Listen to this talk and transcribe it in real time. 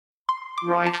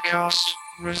RIPECast,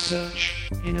 Research,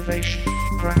 Innovation,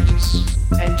 Practice,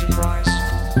 Enterprise.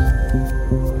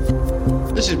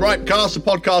 This is RIPECast, a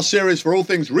podcast series for all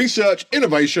things research,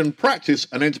 innovation, practice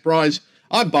and enterprise.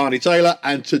 I'm Barney Taylor,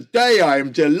 and today I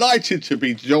am delighted to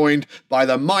be joined by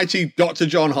the mighty Dr.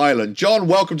 John Hyland. John,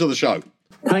 welcome to the show.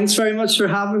 Thanks very much for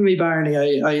having me, Barney.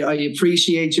 I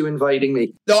appreciate you inviting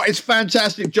me. No, it's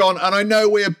fantastic, John, and I know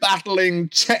we're battling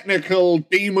technical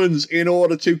demons in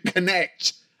order to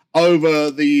connect over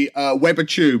the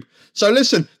WebTube. So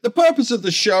listen, the purpose of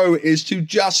the show is to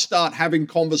just start having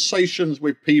conversations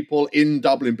with people in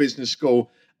Dublin Business School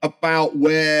about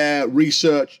where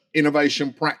research,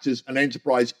 innovation, practice and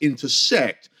enterprise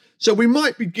intersect. So we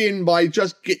might begin by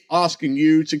just asking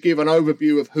you to give an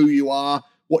overview of who you are,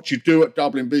 what you do at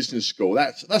Dublin Business School.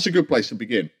 That's a good place to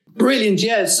begin. Brilliant,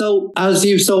 yeah. So as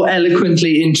you so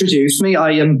eloquently introduced me,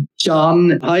 I am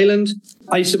John Hyland.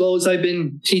 I suppose I've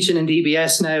been teaching in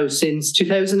DBS now since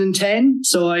 2010.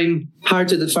 So I'm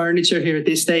part of the furniture here at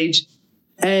this stage.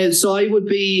 So I would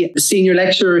be a senior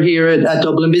lecturer here at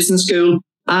Dublin Business School.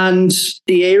 And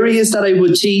the areas that I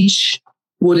would teach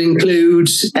would include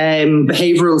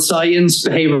behavioural science,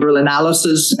 behavioural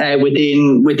analysis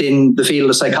within the field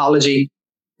of psychology.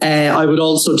 I would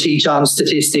also teach on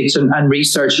statistics and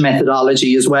research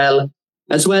methodology as well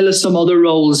as some other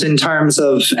roles in terms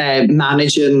of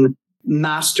managing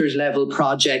master's level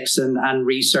projects and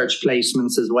research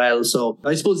placements as well. So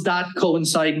I suppose that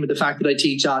coinciding with the fact that I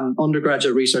teach on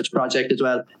undergraduate research project as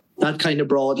well, that kind of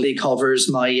broadly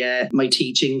covers my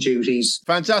teaching duties.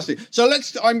 Fantastic. So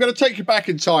I'm going to take you back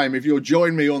in time if you'll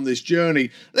join me on this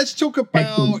journey. Let's talk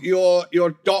about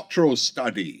your doctoral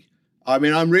study. I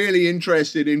mean, I'm really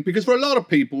interested in, because for a lot of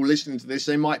people listening to this,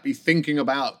 they might be thinking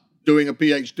about doing a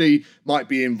PhD, might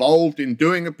be involved in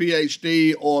doing a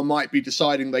PhD, or might be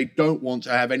deciding they don't want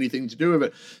to have anything to do with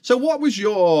it. So what were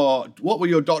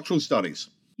your doctoral studies?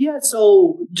 Yeah,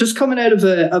 so just coming out of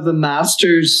a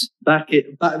master's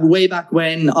way back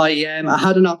when, I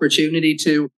had an opportunity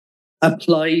to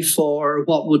apply for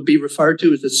what would be referred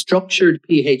to as a structured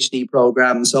PhD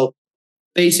program. So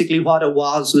basically what it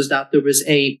was that there was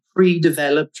a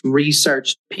pre-developed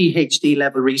research, PhD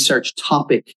level research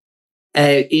topic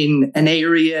in an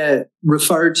area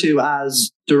referred to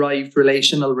as derived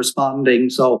relational responding.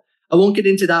 So I won't get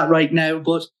into that right now,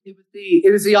 but it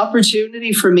was the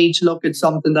opportunity for me to look at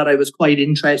something that I was quite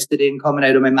interested in coming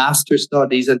out of my master's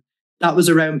studies. And that was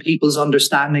around people's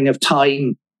understanding of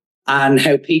time and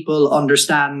how people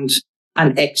understand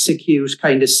and execute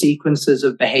kind of sequences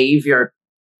of behavior.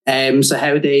 So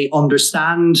how they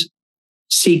understand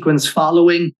sequence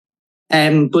following,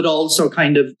 but also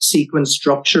kind of sequence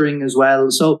structuring as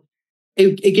well. So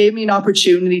it gave me an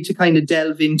opportunity to kind of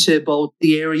delve into both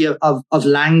the area of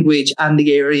language and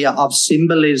the area of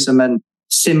symbolism and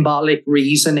symbolic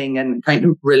reasoning and kind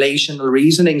of relational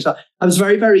reasoning. So I was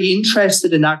very, very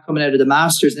interested in that coming out of the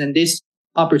master's, and this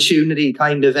opportunity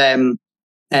kind of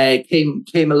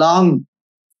came along.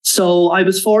 So I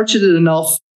was fortunate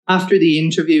enough after the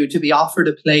interview to be offered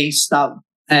a place that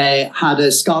had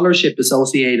a scholarship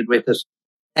associated with it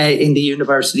in the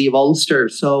University of Ulster.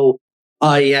 So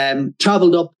I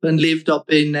travelled up and lived up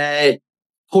in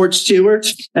Port Stewart,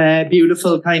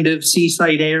 beautiful kind of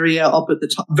seaside area up at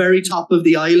the very top of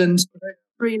the island,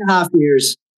 for 3.5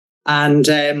 years. And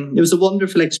it was a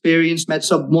wonderful experience, met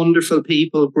some wonderful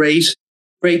people, great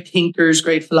thinkers,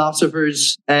 great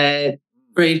philosophers,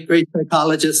 great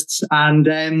psychologists. And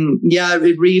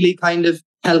it really kind of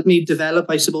helped me develop,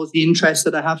 I suppose, the interest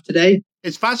that I have today.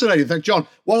 It's fascinating. Thank John.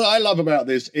 What I love about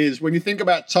this is when you think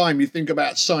about time, you think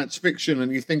about science fiction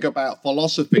and you think about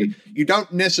philosophy. You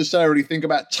don't necessarily think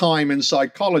about time in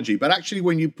psychology, but actually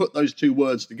when you put those two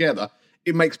words together,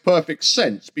 it makes perfect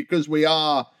sense, because we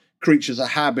are creatures of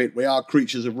habit, we are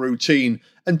creatures of routine,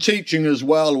 and teaching as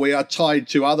well, we are tied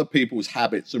to other people's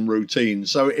habits and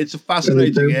routines. So it's a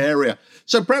fascinating area.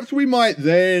 So perhaps we might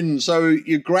then, so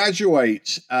you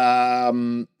graduate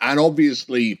and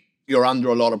obviously you're under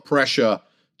a lot of pressure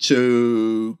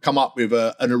to come up with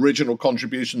an original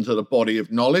contribution to the body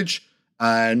of knowledge.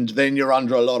 And then you're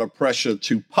under a lot of pressure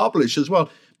to publish as well.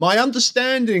 My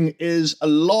understanding is a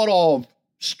lot of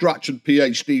structured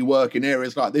PhD work in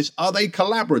areas like this, are they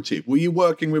collaborative? Were you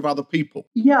working with other people?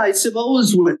 Yeah, I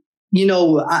suppose,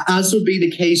 as would be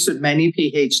the case with many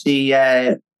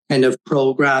PhD kind of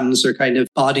programs or kind of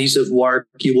bodies of work,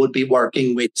 you would be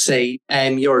working with, say,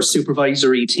 your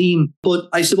supervisory team. But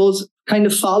I suppose kind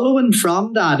of following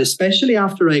from that, especially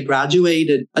after I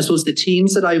graduated, I suppose the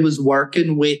teams that I was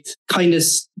working with kind of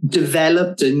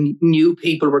developed and new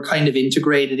people were kind of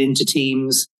integrated into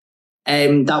teams.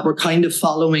 that were kind of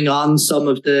following on some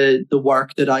of the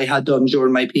work that I had done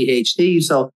during my PhD.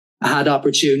 So I had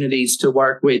opportunities to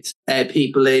work with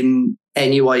people in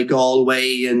NUI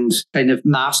Galway and kind of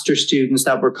master students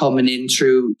that were coming in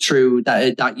through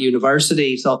that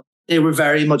university. So they were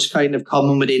very much kind of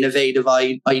coming with innovative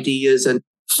ideas and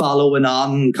following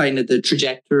on kind of the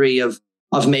trajectory of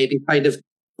maybe kind of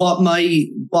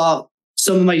what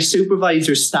some of my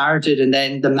supervisors started, and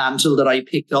then the mantle that I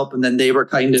picked up, and then they were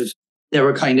kind of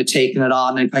taking it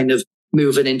on and kind of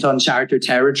moving into uncharted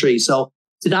territory. So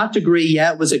to that degree,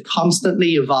 yeah, it was a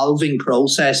constantly evolving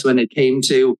process when it came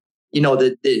to,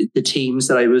 the teams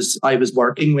that I was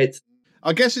working with.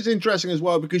 I guess it's interesting as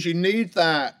well because you need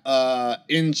that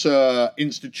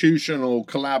inter-institutional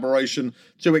collaboration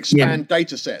to expand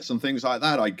data sets and things like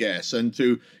that, I guess, and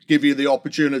to give you the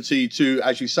opportunity to,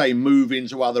 as you say, move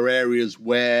into other areas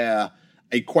where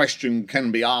a question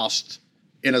can be asked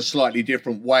in a slightly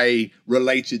different way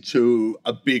related to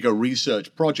a bigger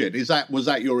research project. Was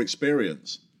that your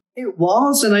experience? It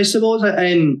was, and I suppose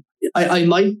I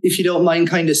might, if you don't mind,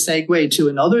 kind of segue to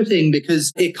another thing,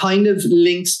 because it kind of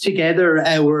links together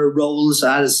our roles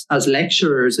as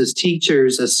lecturers, as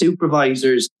teachers, as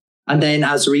supervisors, and then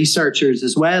as researchers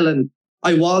as well. And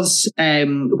I was,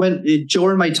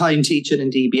 during my time teaching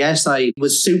in DBS, I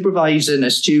was supervising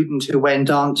a student who went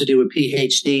on to do a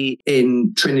PhD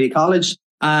in Trinity College.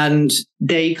 And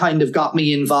they kind of got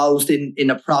me involved in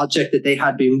a project that they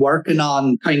had been working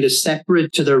on, kind of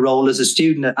separate to their role as a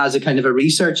student, as a kind of a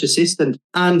research assistant.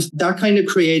 And that kind of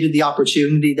created the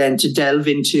opportunity then to delve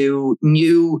into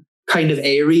new kind of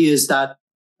areas that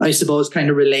I suppose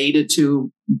kind of related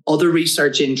to other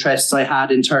research interests I had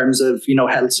in terms of,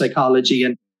 health psychology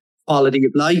and quality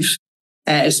of life,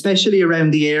 especially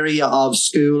around the area of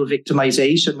school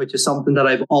victimization, which is something that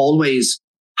I've always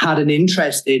had an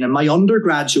interest in. And my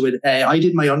undergraduate, I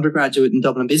did my undergraduate in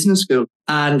Dublin Business School,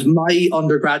 and my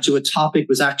undergraduate topic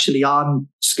was actually on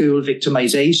school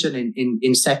victimization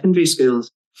in secondary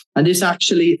schools. And this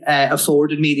actually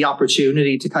afforded me the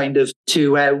opportunity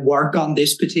to work on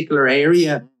this particular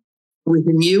area with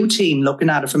a new team,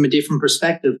 looking at it from a different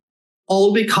perspective,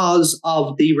 all because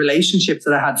of the relationships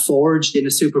that I had forged in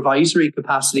a supervisory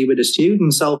capacity with a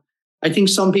student. So I think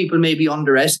some people maybe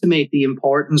underestimate the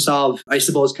importance of, I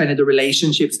suppose, kind of the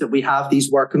relationships that we have,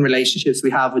 these working relationships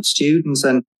we have with students,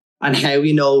 and how,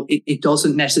 it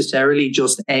doesn't necessarily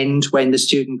just end when the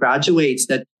student graduates,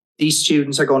 that these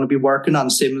students are going to be working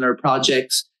on similar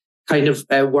projects, kind of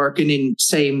working in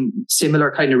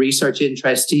similar kind of research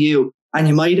interests to you, and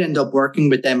you might end up working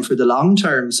with them for the long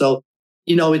term. So,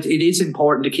 it is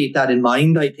important to keep that in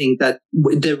mind. I think that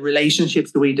the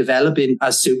relationships that we develop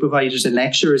as supervisors and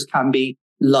lecturers can be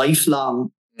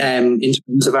lifelong in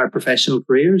terms of our professional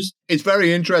careers. It's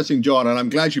very interesting, John, and I'm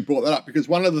glad you brought that up, because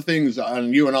one of the things,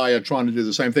 and you and I are trying to do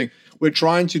the same thing, we're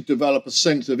trying to develop a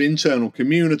sense of internal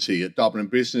community at Dublin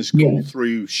Business School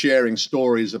through sharing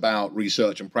stories about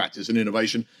research and practice and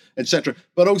innovation, etc.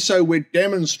 But also we're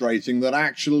demonstrating that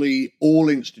actually all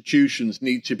institutions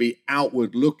need to be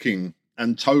outward looking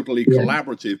and totally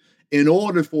collaborative in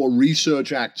order for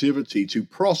research activity to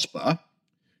prosper,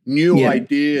 new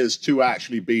ideas to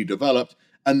actually be developed,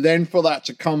 and then for that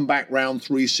to come back round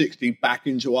 360 back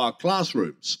into our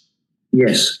classrooms.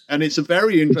 Yes. And it's a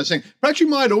very interesting. Perhaps you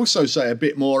might also say a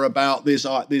bit more about this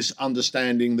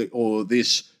understanding or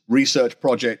this research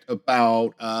project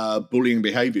about bullying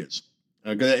behaviors.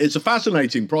 It's a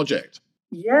fascinating project.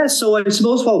 Yeah, so I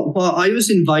suppose what I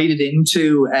was invited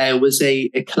into was a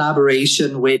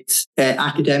collaboration with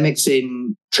academics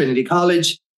in Trinity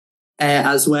College,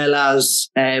 as well as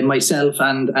myself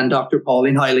and Dr.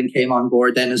 Pauline Hyland came on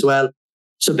board then as well.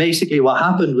 So basically what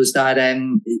happened was that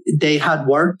they had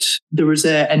worked, there was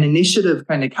an initiative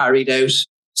kind of carried out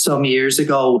some years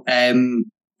ago, and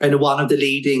one of the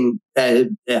leading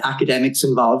academics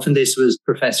involved in this was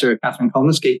Professor Catherine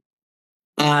Comiskey.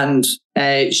 And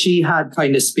she had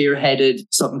kind of spearheaded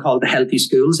something called the Healthy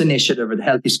Schools Initiative, or the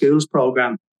Healthy Schools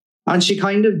Program. And she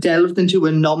kind of delved into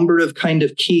a number of kind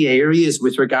of key areas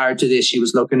with regard to this. She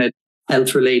was looking at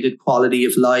health-related quality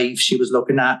of life. She was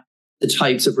looking at the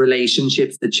types of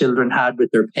relationships that children had with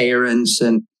their parents.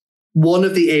 And one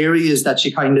of the areas that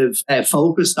she kind of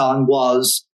focused on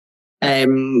was,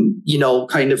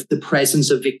 kind of the presence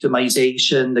of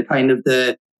victimization, the kind of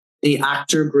the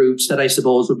actor groups that I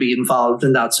suppose would be involved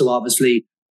in that. So obviously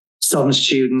some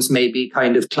students may be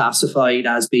kind of classified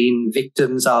as being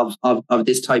victims of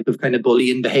this type of kind of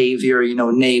bullying behavior,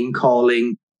 name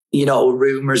calling,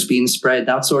 rumors being spread,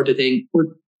 that sort of thing. But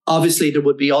obviously there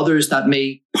would be others that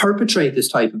may perpetrate this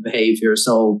type of behavior.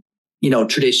 So,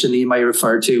 traditionally you might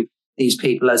refer to these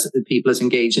people as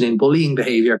engaging in bullying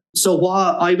behavior. So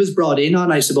what I was brought in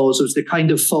on, I suppose, was to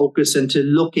kind of focus and to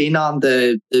look in on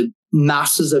the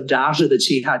masses of data that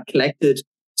she had collected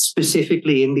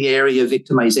specifically in the area of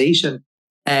victimization.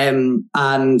 And,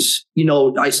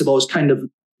 I suppose kind of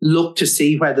look to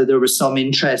see whether there was some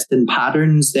interest in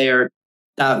patterns there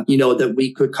that, that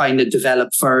we could kind of develop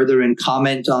further and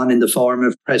comment on in the form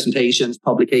of presentations,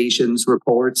 publications,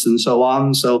 reports, and so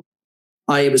on. So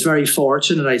I was very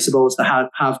fortunate, I suppose, to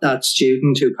have that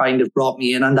student who kind of brought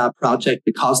me in on that project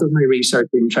because of my research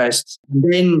interests.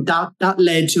 And then that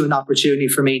led to an opportunity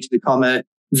for me to become a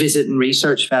visiting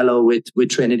research fellow with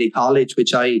Trinity College,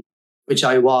 which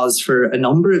I was for a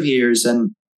number of years,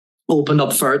 and opened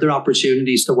up further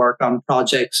opportunities to work on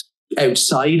projects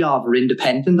outside of or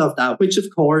independent of that, which of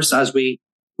course, as we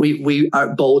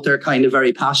are both are kind of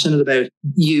very passionate about,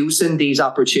 using these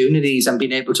opportunities and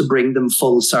being able to bring them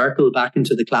full circle back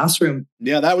into the classroom.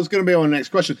 Yeah, that was going to be our next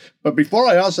question. But before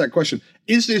I ask that question,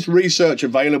 is this research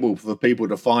available for people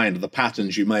to find the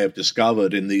patterns you may have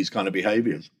discovered in these kind of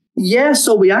behaviors? Yeah,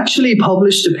 so we actually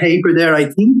published a paper there. I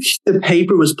think the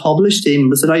paper was published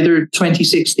was it either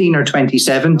 2016 or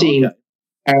 2017? Okay.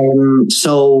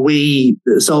 So it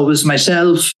was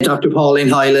myself, Dr. Pauline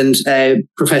Hyland,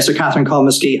 Professor Catherine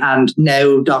Komisky, and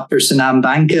now Dr. Sanam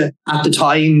Banka. At the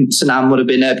time, Sanam would have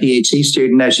been a PhD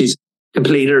student. Now she's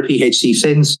completed her PhD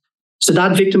since. So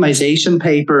that victimization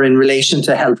paper in relation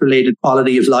to health-related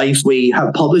quality of life, we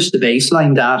have published the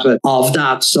baseline data of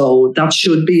that. So that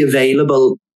should be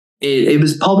available. It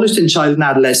was published in Child and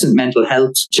Adolescent Mental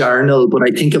Health Journal, but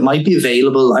I think it might be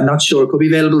available. I'm not sure. It could be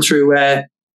available through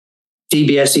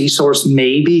DBS eSource,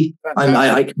 maybe.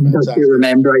 I can't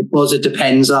remember. I suppose it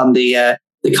depends on the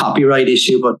copyright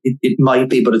issue, but it might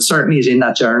be. But it certainly is in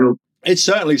that journal. It's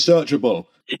certainly searchable.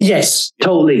 Yes,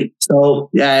 totally.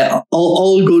 So,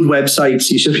 all good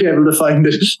websites, you should be able to find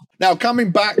it. Now,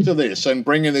 coming back to this and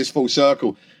bringing this full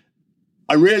circle,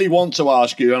 I really want to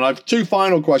ask you, and I have two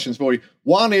final questions for you.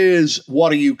 One is,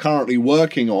 what are you currently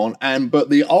working on? But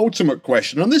the ultimate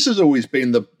question, and this has always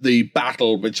been the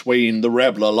battle between the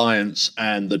Rebel Alliance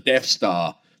and the Death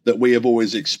Star that we have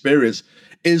always experienced,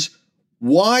 is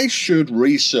why should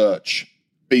research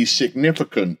be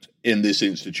significant in this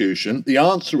institution? The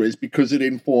answer is because it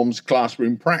informs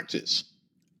classroom practice,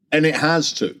 and it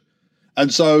has to.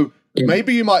 And so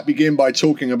maybe you might begin by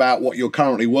talking about what you're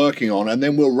currently working on, and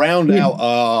then we'll round out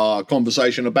our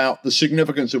conversation about the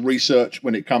significance of research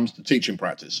when it comes to teaching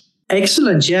practice.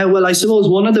 Excellent. Yeah, well, I suppose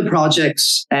one of the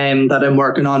projects that I'm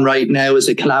working on right now is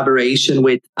a collaboration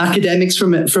with academics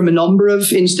from a number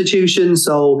of institutions.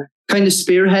 So kind of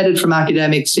spearheaded from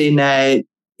academics in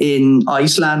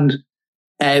Iceland.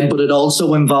 But it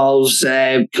also involves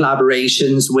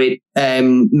collaborations with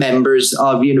members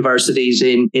of universities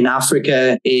in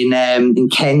Africa, in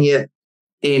Kenya,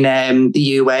 in the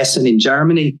US, and in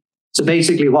Germany. So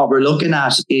basically what we're looking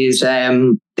at is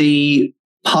the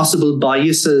possible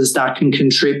biases that can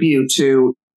contribute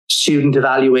to student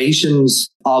evaluations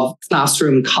of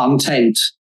classroom content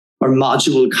or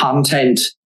module content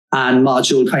and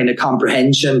module kind of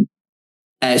comprehension.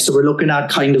 So we're looking at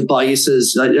kind of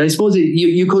biases. I suppose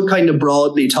you could kind of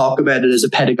broadly talk about it as a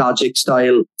pedagogic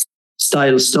style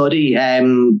study.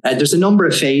 There's a number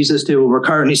of phases to it. We're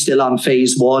currently still on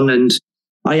phase 1, and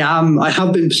I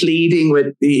have been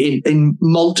pleading in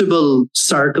multiple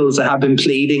circles. I have been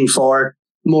pleading for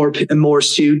more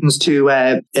students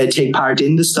to take part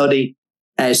in the study,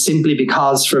 simply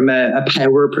because from a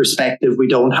power perspective, we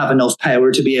don't have enough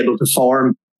power to be able to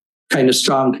form kind of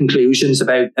strong conclusions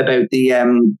about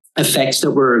the effects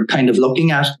that we're kind of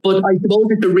looking at. But I suppose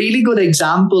it's a really good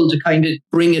example to kind of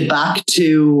bring it back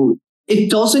to, it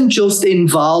doesn't just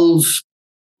involve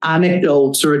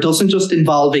anecdotes, or it doesn't just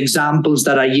involve examples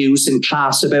that I use in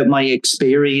class about my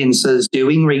experiences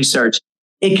doing research.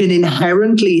 It can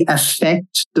inherently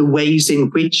affect the ways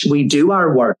in which we do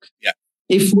our work. Yeah.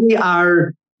 If we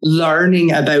are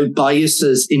learning about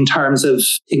biases in terms of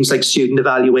things like student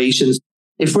evaluations,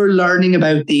 if we're learning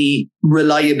about the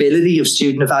reliability of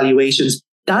student evaluations,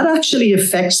 that actually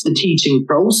affects the teaching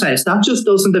process. That just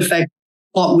doesn't affect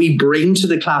what we bring to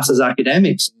the class as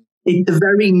academics. It's the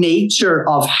very nature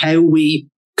of how we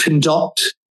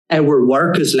conduct our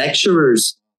work as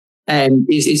lecturers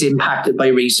is impacted by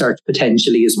research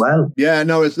potentially as well. Yeah,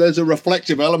 no, there's a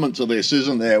reflective element to this,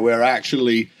 isn't there, where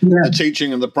actually the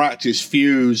teaching and the practice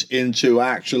fuse into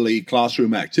actually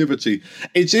classroom activity.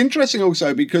 It's interesting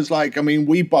also because,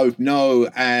 we both know,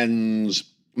 and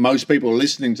most people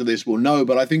listening to this will know,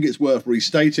 but I think it's worth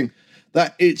restating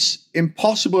that it's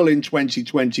impossible in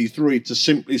 2023 to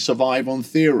simply survive on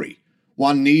theory.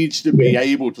 One needs to be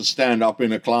able to stand up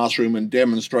in a classroom and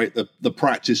demonstrate the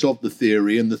practice of the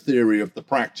theory and the theory of the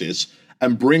practice,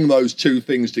 and bring those two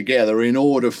things together in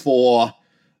order for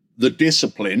the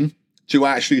discipline to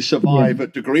actually survive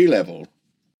at degree level.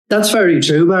 That's very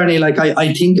true, Barney. Like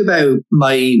I think about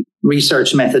my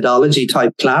research methodology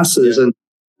type classes, and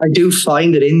I do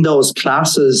find that in those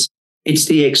classes, it's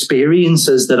the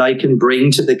experiences that I can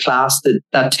bring to the class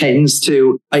that tends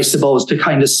to, I suppose, to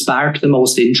kind of spark the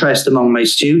most interest among my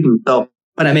students. So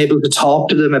when I'm able to talk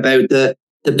to them about the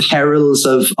perils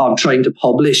of trying to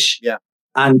publish,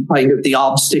 and kind of the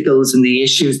obstacles and the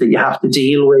issues that you have to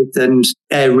deal with, and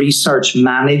research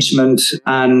management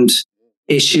and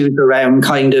issues around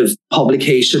kind of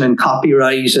publication and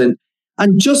copyright, and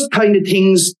just kind of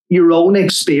things, your own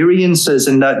experiences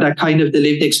and that kind of the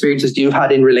lived experiences you've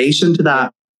had in relation to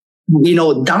that,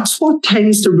 that's what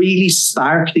tends to really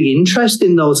spark the interest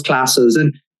in those classes.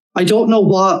 And I don't know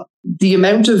what the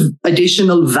amount of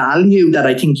additional value that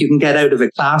I think you can get out of a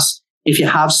class if you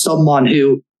have someone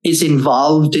who is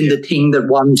involved in the thing that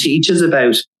one teaches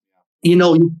about.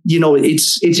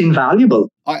 It's invaluable.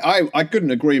 I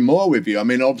couldn't agree more with you. I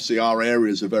mean, obviously our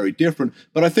areas are very different,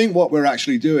 but I think what we're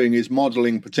actually doing is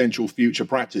modeling potential future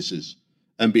practices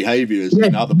and behaviors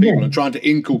in other people and trying to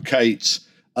inculcate,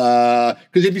 because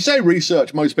if you say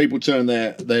research, most people turn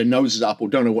their noses up or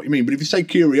don't know what you mean. But if you say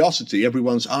curiosity,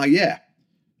 everyone's, yeah.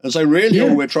 And so really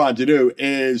all we're trying to do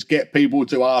is get people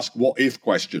to ask what if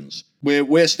questions.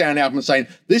 We're standing up and saying,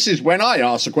 this is when I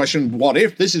ask the question, what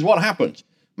if, this is what happened.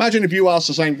 Imagine if you asked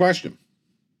the same question.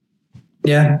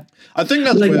 Yeah. I think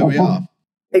that's where we are.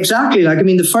 Exactly.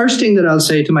 The first thing that I'll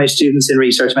say to my students in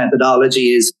research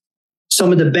methodology is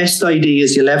some of the best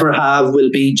ideas you'll ever have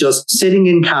will be just sitting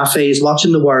in cafes,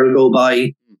 watching the world go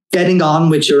by, getting on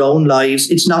with your own lives.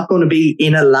 It's not going to be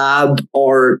in a lab,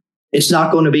 or it's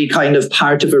not going to be kind of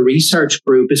part of a research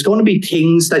group. It's going to be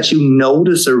things that you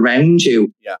notice around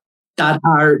you that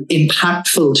are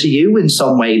impactful to you in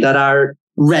some way, that are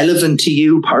relevant to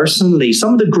you personally.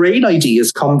 Some of the great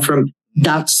ideas come from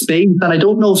that space. And I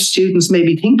don't know if students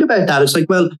maybe think about that. It's like,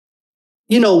 well,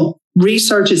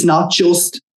 research is not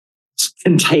just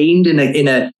contained in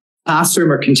a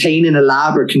classroom or contained in a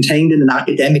lab or contained in an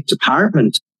academic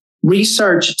department.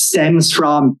 Research stems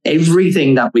from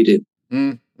everything that we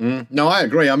do. No, I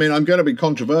agree. I mean, I'm going to be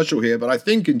controversial here, but I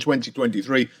think in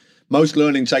 2023, most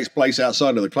learning takes place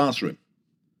outside of the classroom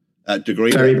at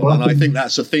degree level. And I think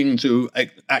that's a thing to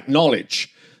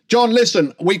acknowledge. John,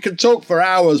 listen, we could talk for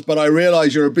hours, but I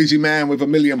realize you're a busy man with a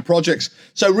million projects.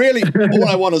 So really, all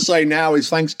I want to say now is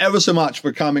thanks ever so much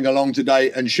for coming along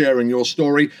today and sharing your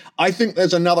story. I think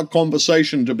there's another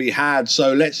conversation to be had,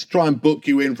 so let's try and book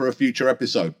you in for a future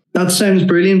episode. That sounds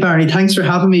brilliant, Barney. Thanks for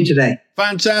having me today.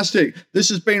 Fantastic. This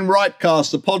has been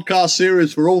RIPECast, the podcast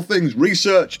series for all things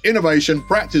research, innovation,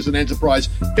 practice and enterprise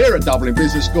here at Dublin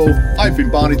Business School. I've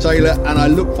been Barney Taylor, and I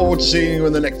look forward to seeing you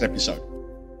in the next episode.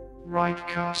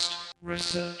 RIPECast,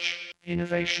 research,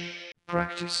 innovation,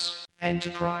 practice,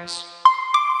 enterprise.